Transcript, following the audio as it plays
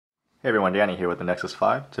Hey everyone, Danny here with the Nexus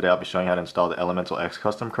 5. Today I'll be showing you how to install the ElementalX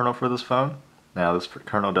custom kernel for this phone. Now this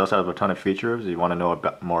kernel does have a ton of features. If you want to know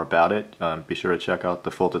more about it, be sure to check out the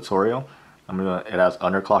full tutorial. It has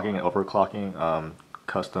underclocking and overclocking,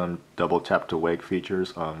 custom double tap to wake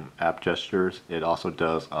features, app gestures. It also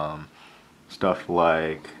does stuff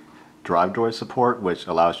like drive droid support, which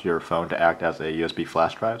allows your phone to act as a USB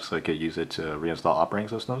flash drive, so you could use it to reinstall operating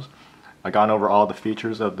systems. I've gone over all the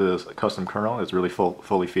features of this custom kernel. It's really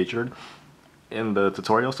fully featured in the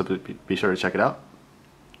tutorial, so be sure to check it out.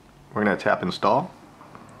 We're going to tap install,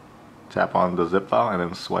 tap on the zip file, and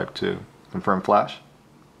then swipe to confirm flash.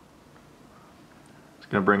 It's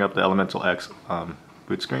going to bring up the ElementalX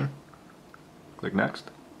boot screen. Click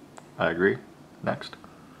next. I agree. Next.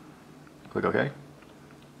 Click OK.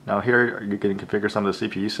 Now here you can configure some of the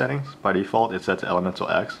CPU settings. By default it's set to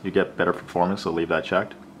ElementalX. You get better performance, so leave that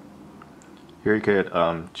checked. Here you could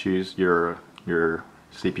choose your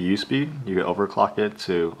CPU speed. You could overclock it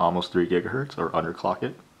to almost 3 gigahertz or underclock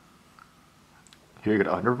it. Here you could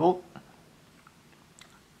undervolt.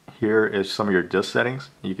 Here is some of your disk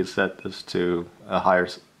settings. You could set this to a higher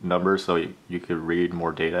number so you could read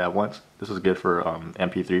more data at once. This is good for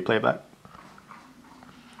MP3 playback.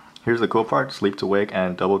 Here's the cool part: sleep to wake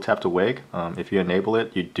and double tap to wake. If you enable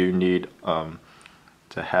it, you do need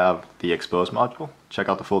to have the expose module. Check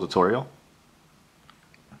out the full tutorial.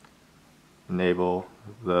 Enable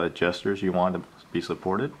the gestures you want to be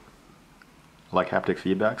supported. I like haptic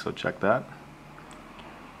feedback, so check that.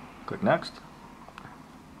 Click next.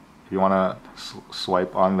 If you want to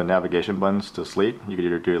swipe on the navigation buttons to sleep, you can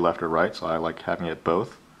either do it left or right, so I like having it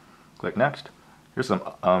both. Click next. Here's some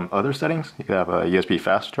other settings. You can have a USB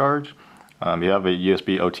fast charge. You have a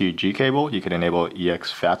USB OTG cable. You can enable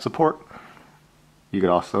EX-FAT support. You could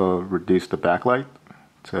also reduce the backlight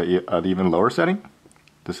to an even lower setting.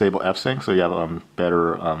 Disable F-Sync so you have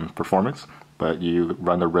better performance, but you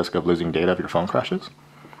run the risk of losing data if your phone crashes.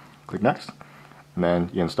 Click next, and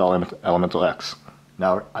then you install ElementalX.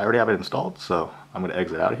 Now I already have it installed, so I'm going to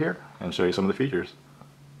exit out of here and show you some of the features.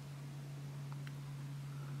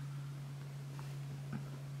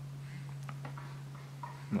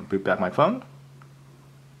 I'm going to boot back my phone.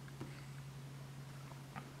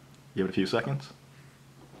 Give it a few seconds.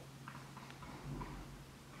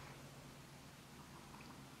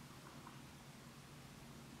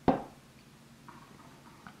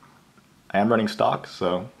 I am running stock,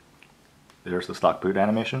 so there's the stock boot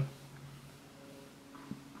animation.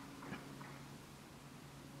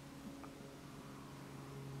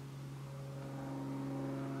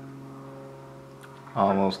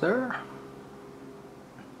 Almost there.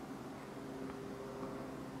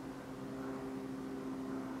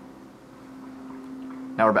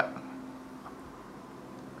 Now we're back.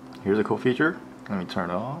 Here's a cool feature. Let me turn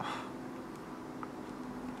it off.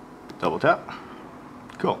 Double tap.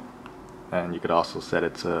 Cool. And you could also set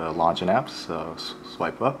it to launch an app, so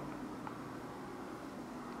swipe up.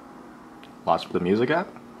 Launch the music app.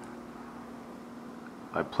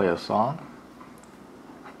 I play a song.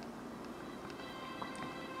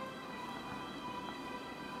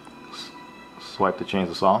 Swipe to change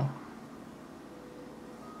the song.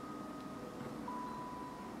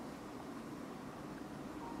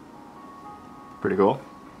 Pretty cool.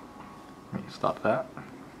 Let me stop that.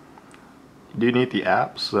 You do need the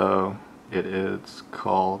app, so it is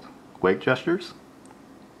called Wake Gestures.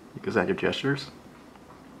 You can set your gestures.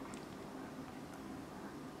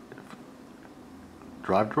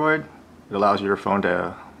 Drive Droid. It allows your phone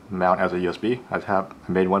to mount as a USB. I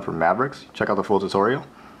made one for Mavericks. Check out the full tutorial.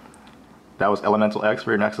 That was ElementalX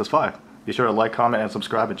for your Nexus 5. Be sure to like, comment, and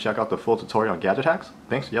subscribe, and check out the full tutorial on gadget hacks.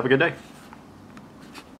 Thanks. You have a good day.